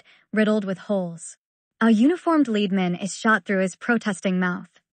through it, riddled with holes. A uniformed leadman is shot through his protesting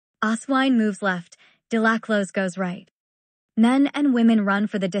mouth. Oswine moves left, Delaclos goes right. Men and women run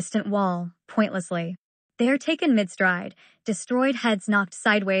for the distant wall, pointlessly. They are taken mid-stride, destroyed heads knocked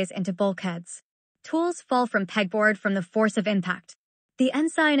sideways into bulkheads. Tools fall from pegboard from the force of impact. The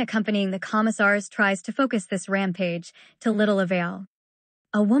ensign accompanying the commissars tries to focus this rampage, to little avail.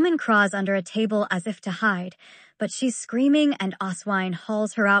 A woman crawls under a table as if to hide, but she's screaming and Oswine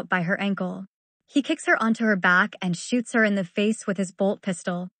hauls her out by her ankle. He kicks her onto her back and shoots her in the face with his bolt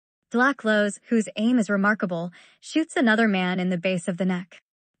pistol. Delaclos, whose aim is remarkable, shoots another man in the base of the neck.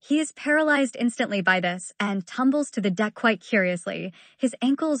 He is paralyzed instantly by this and tumbles to the deck quite curiously, his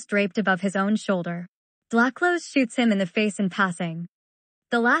ankles draped above his own shoulder. Delaclos shoots him in the face in passing.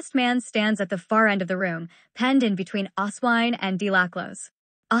 The last man stands at the far end of the room, penned in between Oswine and Delaclos.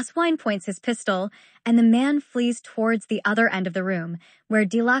 Oswine points his pistol, and the man flees towards the other end of the room, where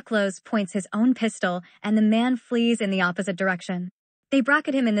Delaclos points his own pistol and the man flees in the opposite direction. They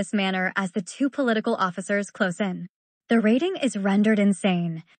bracket him in this manner as the two political officers close in. The rating is rendered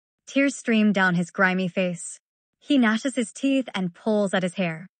insane. Tears stream down his grimy face. He gnashes his teeth and pulls at his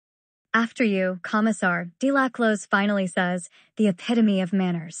hair. After you, Commissar, Delaclos finally says, the epitome of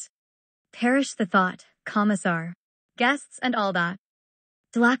manners. Perish the thought, Commissar. Guests and all that.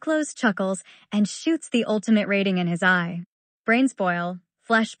 Delaclos chuckles and shoots the ultimate rating in his eye. Brains boil,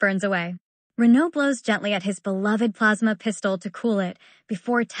 flesh burns away. Renault blows gently at his beloved plasma pistol to cool it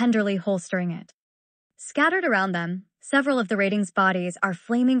before tenderly holstering it. Scattered around them, several of the rating's bodies are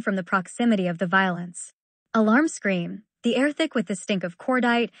flaming from the proximity of the violence. Alarms scream. The air thick with the stink of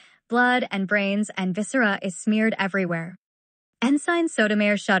cordite, blood and brains and viscera is smeared everywhere. Ensign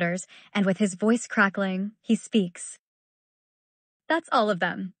Sotomayor shudders, and with his voice crackling, he speaks. That's all of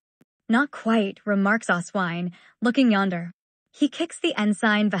them. Not quite, remarks Oswine, looking yonder. He kicks the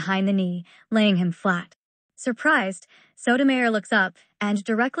ensign behind the knee, laying him flat. Surprised, Sotomayor looks up and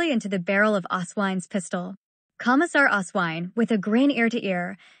directly into the barrel of Oswine's pistol. Commissar Oswine, with a grin ear to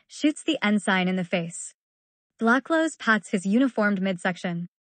ear, shoots the ensign in the face. Delaclos pats his uniformed midsection.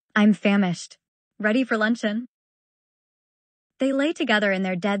 I'm famished. Ready for luncheon? They lay together in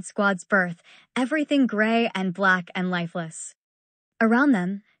their dead squad's berth, everything gray and black and lifeless. Around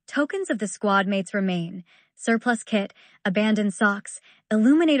them, tokens of the squad mates remain. Surplus kit, abandoned socks,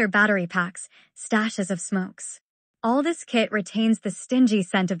 illuminator battery packs, stashes of smokes. All this kit retains the stingy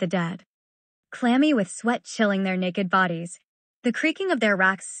scent of the dead. Clammy with sweat chilling their naked bodies, the creaking of their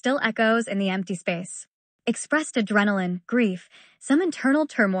racks still echoes in the empty space. Expressed adrenaline, grief, some internal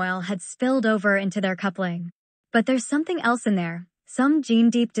turmoil had spilled over into their coupling. But there's something else in there, some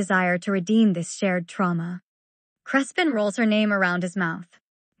gene-deep desire to redeem this shared trauma. Crespin rolls her name around his mouth.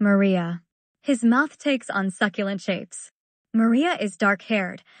 Maria. His mouth takes on succulent shapes. Maria is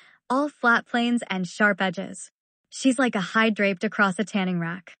dark-haired, all flat planes and sharp edges. She's like a hide draped across a tanning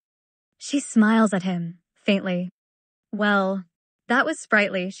rack. She smiles at him, faintly. Well, that was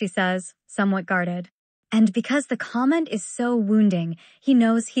sprightly, she says, somewhat guarded. And because the comment is so wounding, he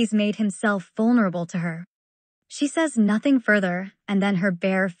knows he's made himself vulnerable to her. She says nothing further, and then her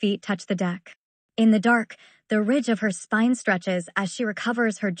bare feet touch the deck. In the dark, the ridge of her spine stretches as she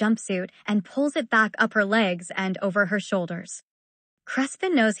recovers her jumpsuit and pulls it back up her legs and over her shoulders.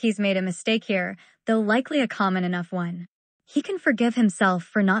 Crespin knows he's made a mistake here, though likely a common enough one. He can forgive himself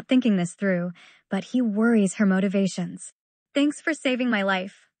for not thinking this through, but he worries her motivations. Thanks for saving my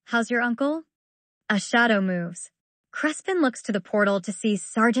life. How's your uncle? A shadow moves. Crespin looks to the portal to see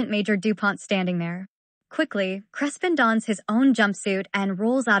Sergeant Major DuPont standing there. Quickly, Crespin dons his own jumpsuit and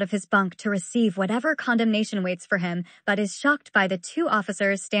rolls out of his bunk to receive whatever condemnation waits for him, but is shocked by the two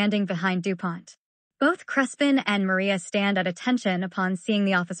officers standing behind DuPont. Both Crespin and Maria stand at attention upon seeing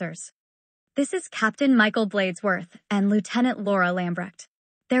the officers. This is Captain Michael Bladesworth and Lieutenant Laura Lambrecht.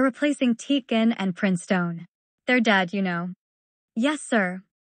 They're replacing Tietgen and Prince Stone. They're dead, you know. Yes, sir.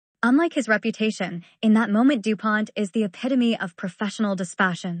 Unlike his reputation, in that moment DuPont is the epitome of professional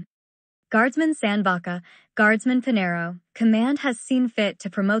dispassion. Guardsman Sandbaca, Guardsman Pinero, Command has seen fit to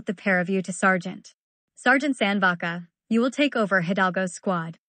promote the pair of you to Sergeant. Sergeant Sandbaca, you will take over Hidalgo's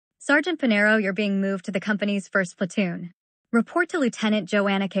squad. Sergeant Pinero, you're being moved to the company's first platoon. Report to Lieutenant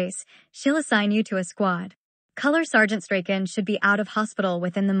Joanna Case. She'll assign you to a squad. Color Sergeant Strachan should be out of hospital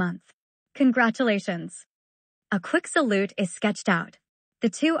within the month. Congratulations. A quick salute is sketched out. The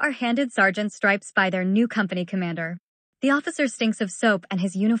two are handed sergeant stripes by their new company commander. The officer stinks of soap and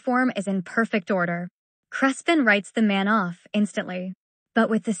his uniform is in perfect order. Crespin writes the man off instantly. But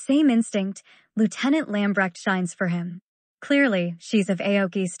with the same instinct, Lieutenant Lambrecht shines for him. Clearly, she's of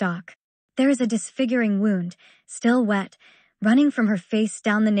Aoki stock. There is a disfiguring wound, still wet, running from her face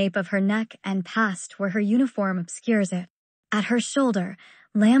down the nape of her neck and past where her uniform obscures it. At her shoulder,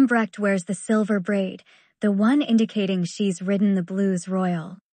 Lambrecht wears the silver braid, the one indicating she's ridden the Blues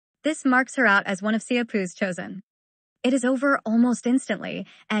Royal. This marks her out as one of Siapu's chosen. It is over almost instantly,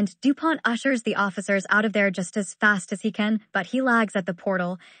 and DuPont ushers the officers out of there just as fast as he can, but he lags at the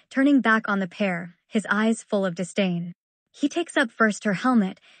portal, turning back on the pair, his eyes full of disdain. He takes up first her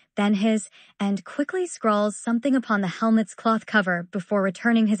helmet, then his, and quickly scrawls something upon the helmet's cloth cover before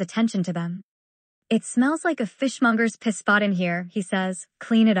returning his attention to them. It smells like a fishmonger's piss spot in here, he says,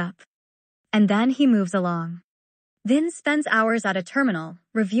 clean it up. And then he moves along. Vin spends hours at a terminal,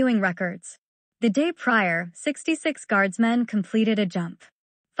 reviewing records. The day prior, 66 guardsmen completed a jump.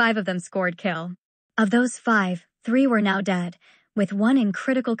 5 of them scored kill. Of those 5, 3 were now dead, with 1 in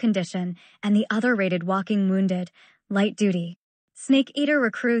critical condition and the other rated walking wounded, light duty. Snake Eater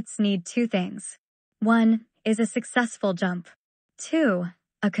recruits need 2 things. 1 is a successful jump. 2,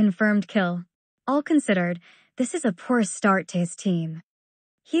 a confirmed kill. All considered, this is a poor start to his team.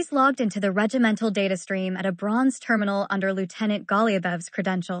 He's logged into the regimental data stream at a bronze terminal under Lieutenant Goliabev's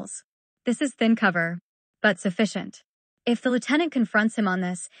credentials. This is thin cover, but sufficient. If the lieutenant confronts him on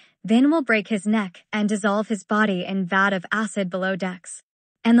this, Vin will break his neck and dissolve his body in vat of acid below decks.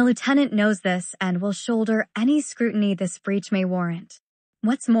 And the lieutenant knows this and will shoulder any scrutiny this breach may warrant.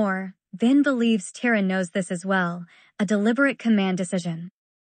 What's more, Vin believes Tyrion knows this as well, a deliberate command decision.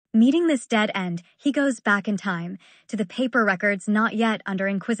 Meeting this dead end, he goes back in time, to the paper records not yet under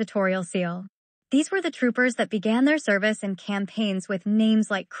inquisitorial seal. These were the troopers that began their service in campaigns with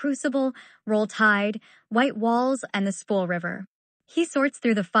names like Crucible, Roll Tide, White Walls, and the Spool River. He sorts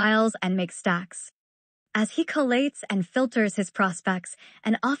through the files and makes stacks. As he collates and filters his prospects,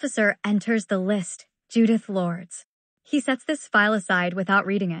 an officer enters the list, Judith Lords. He sets this file aside without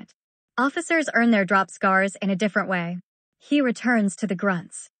reading it. Officers earn their drop scars in a different way. He returns to the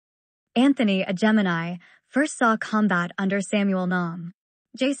grunts. Anthony, a Gemini, first saw combat under Samuel Nom.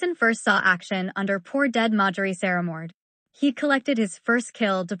 Jason first saw action under poor dead Marjorie Saramord. He'd collected his first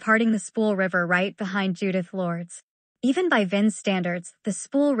kill departing the Spool River right behind Judith Lords. Even by Vin's standards, the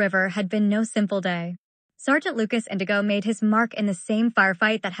Spool River had been no simple day. Sergeant Lucas Indigo made his mark in the same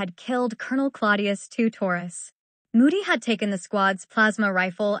firefight that had killed Colonel Claudius II Taurus. Moody had taken the squad's plasma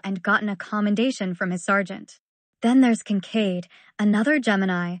rifle and gotten a commendation from his sergeant. Then there's Kincaid, another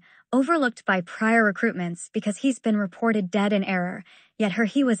Gemini, overlooked by prior recruitments because he's been reported dead in error, yet here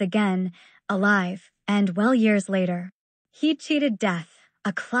he was again, alive, and well years later. He'd cheated death,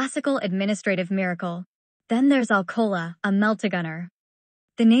 a classical administrative miracle. Then there's Alcola, a Meltagunner.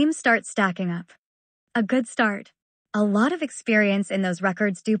 The names start stacking up. A good start. A lot of experience in those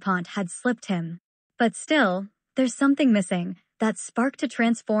records DuPont had slipped him. But still, there's something missing, that spark to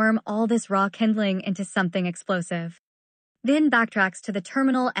transform all this raw kindling into something explosive. Vin backtracks to the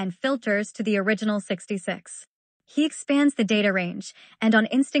terminal and filters to the original 66. He expands the data range, and on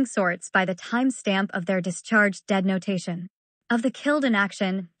instinct sorts by the timestamp of their discharged dead notation. Of the killed in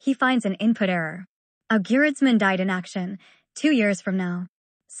action, he finds an input error. A Guridsman died in action, 2 years from now.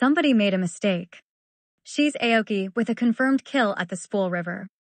 Somebody made a mistake. She's Aoki with a confirmed kill at the Spool River.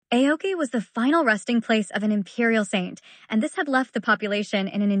 Aoki was the final resting place of an Imperial saint, and this had left the population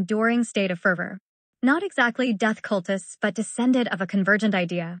in an enduring state of fervor. Not exactly death cultists, but descended of a convergent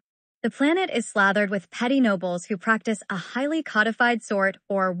idea. The planet is slathered with petty nobles who practice a highly codified sort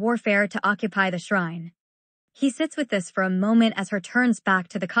or warfare to occupy the shrine. He sits with this for a moment as her turns back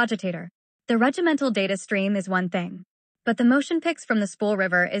to the cogitator. The regimental data stream is one thing, but the motion pics from the Spool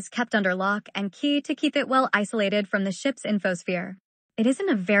River is kept under lock and key to keep it well isolated from the ship's infosphere. It isn't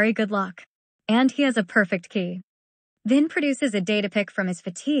a very good lock, and he has a perfect key. Vin produces a data pic from his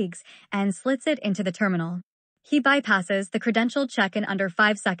fatigues and slits it into the terminal. He bypasses the credential check in under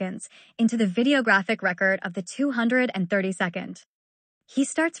 5 seconds into the videographic record of the 232nd. He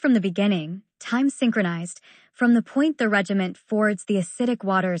starts from the beginning, time synchronized, from the point the regiment fords the acidic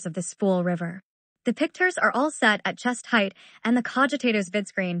waters of the Spool River. The pictures are all set at chest height, and the cogitator's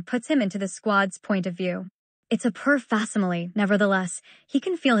vidscreen puts him into the squad's point of view. It's a pur facsimile, nevertheless. He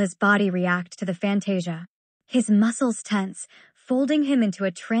can feel his body react to the fantasia. His muscles tense, folding him into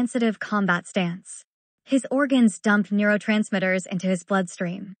a transitive combat stance. His organs dump neurotransmitters into his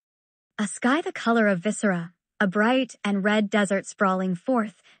bloodstream. A sky the color of viscera, a bright and red desert sprawling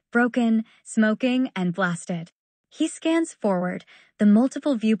forth, broken, smoking, and blasted. He scans forward, the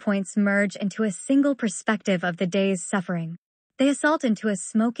multiple viewpoints merge into a single perspective of the day's suffering. They assault into a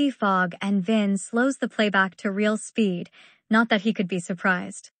smoky fog, and Vin slows the playback to real speed, not that he could be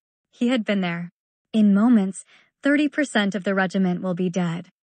surprised. He had been there. In moments, 30% of the regiment will be dead.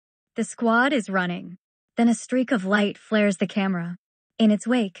 The squad is running. Then a streak of light flares the camera. In its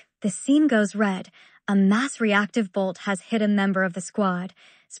wake, the scene goes red. A mass reactive bolt has hit a member of the squad,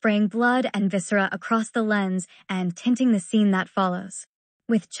 spraying blood and viscera across the lens and tinting the scene that follows.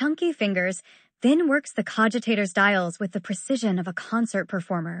 With chunky fingers, Vin works the cogitator's dials with the precision of a concert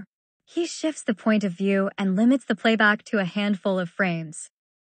performer. He shifts the point of view and limits the playback to a handful of frames.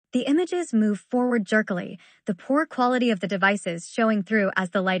 The images move forward jerkily, the poor quality of the devices showing through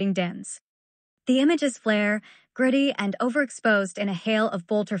as the lighting dims. The images flare, gritty and overexposed in a hail of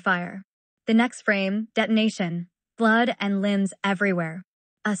bolter fire. The next frame, detonation, blood and limbs everywhere.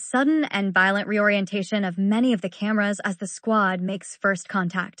 A sudden and violent reorientation of many of the cameras as the squad makes first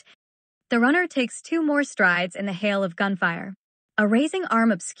contact. The runner takes 2 more strides in the hail of gunfire. A raising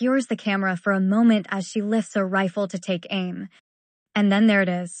arm obscures the camera for a moment as she lifts a rifle to take aim. And then there it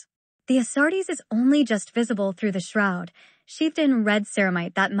is. The Astartes is only just visible through the shroud, sheathed in red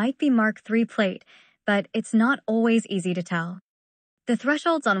ceramite that might be Mark III plate, but it's not always easy to tell. The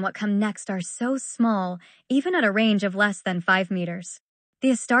thresholds on what come next are so small, even at a range of less than 5 meters. The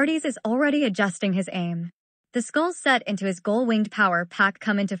Astartes is already adjusting his aim. The skulls set into his gull-winged power pack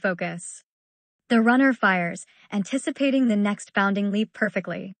come into focus. The runner fires, anticipating the next bounding leap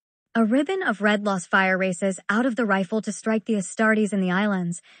perfectly. A ribbon of red lost fire races out of the rifle to strike the Astartes in the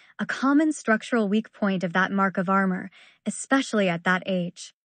islands, a common structural weak point of that mark of armor, especially at that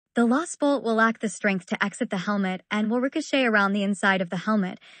age. The lost bolt will lack the strength to exit the helmet and will ricochet around the inside of the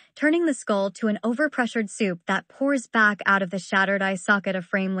helmet, turning the skull to an overpressured soup that pours back out of the shattered eye socket a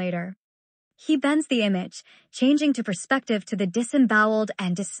frame later. He bends the image, changing to perspective to the disemboweled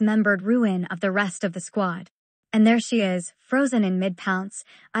and dismembered ruin of the rest of the squad. And there she is, frozen in mid-pounce,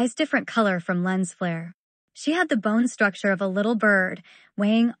 eyes different color from lens flare. She had the bone structure of a little bird,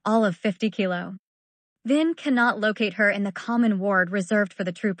 weighing all of 50 kilo. Vin cannot locate her in the common ward reserved for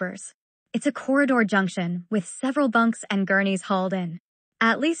the troopers. It's a corridor junction, with several bunks and gurneys hauled in.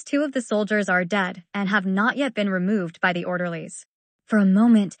 At least 2 of the soldiers are dead and have not yet been removed by the orderlies. For a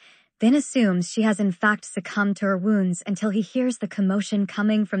moment, Vin assumes she has in fact succumbed to her wounds until he hears the commotion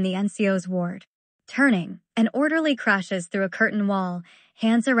coming from the NCO's ward. Turning, an orderly crashes through a curtain wall,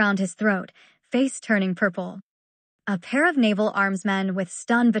 hands around his throat, face turning purple. A pair of naval armsmen with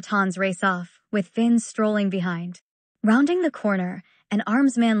stun batons race off, with Vin strolling behind. Rounding the corner, an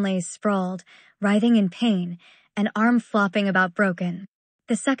armsman lays sprawled, writhing in pain, an arm flopping about broken.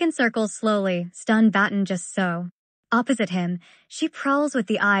 The second circles slowly, stun baton just so. Opposite him, she prowls with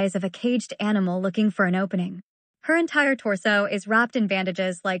the eyes of a caged animal looking for an opening. Her entire torso is wrapped in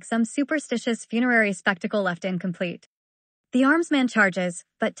bandages like some superstitious funerary spectacle left incomplete. The armsman charges,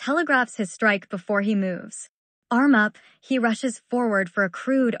 but telegraphs his strike before he moves. Arm up, he rushes forward for a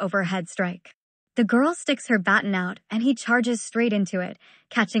crude overhead strike. The girl sticks her baton out, and he charges straight into it,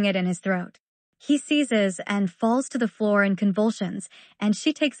 catching it in his throat. He seizes and falls to the floor in convulsions, and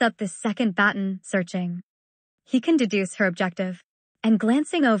she takes up the second baton, searching. He can deduce her objective. And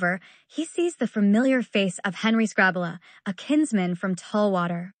glancing over, he sees the familiar face of Henry Scrabula, a kinsman from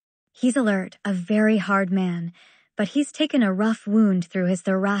Tallwater. He's alert, a very hard man, but he's taken a rough wound through his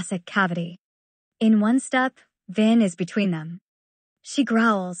thoracic cavity. In one step, Vin is between them. She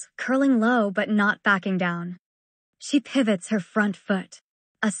growls, curling low but not backing down. She pivots her front foot,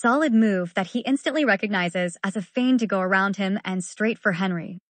 a solid move that he instantly recognizes as a feint to go around him and straight for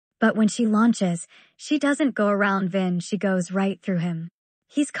Henry. But when she launches, she doesn't go around Vin, she goes right through him.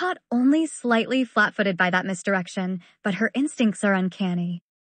 He's caught only slightly flat-footed by that misdirection, but her instincts are uncanny.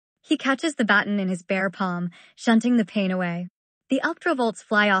 He catches the baton in his bare palm, shunting the pain away. The electrovolts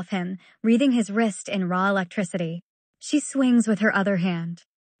fly off him, wreathing his wrist in raw electricity. She swings with her other hand.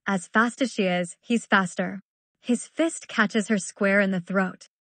 As fast as she is, he's faster. His fist catches her square in the throat.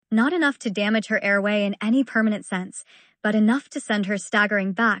 Not enough to damage her airway in any permanent sense, but enough to send her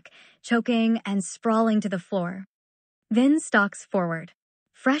staggering back, choking and sprawling to the floor. Vin stalks forward.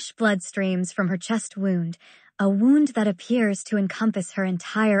 Fresh blood streams from her chest wound, a wound that appears to encompass her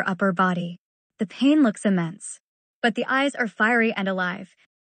entire upper body. The pain looks immense, but the eyes are fiery and alive.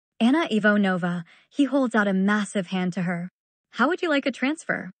 Anna Evo Nova, he holds out a massive hand to her. How would you like a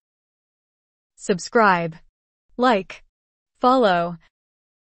transfer? Subscribe, like, follow,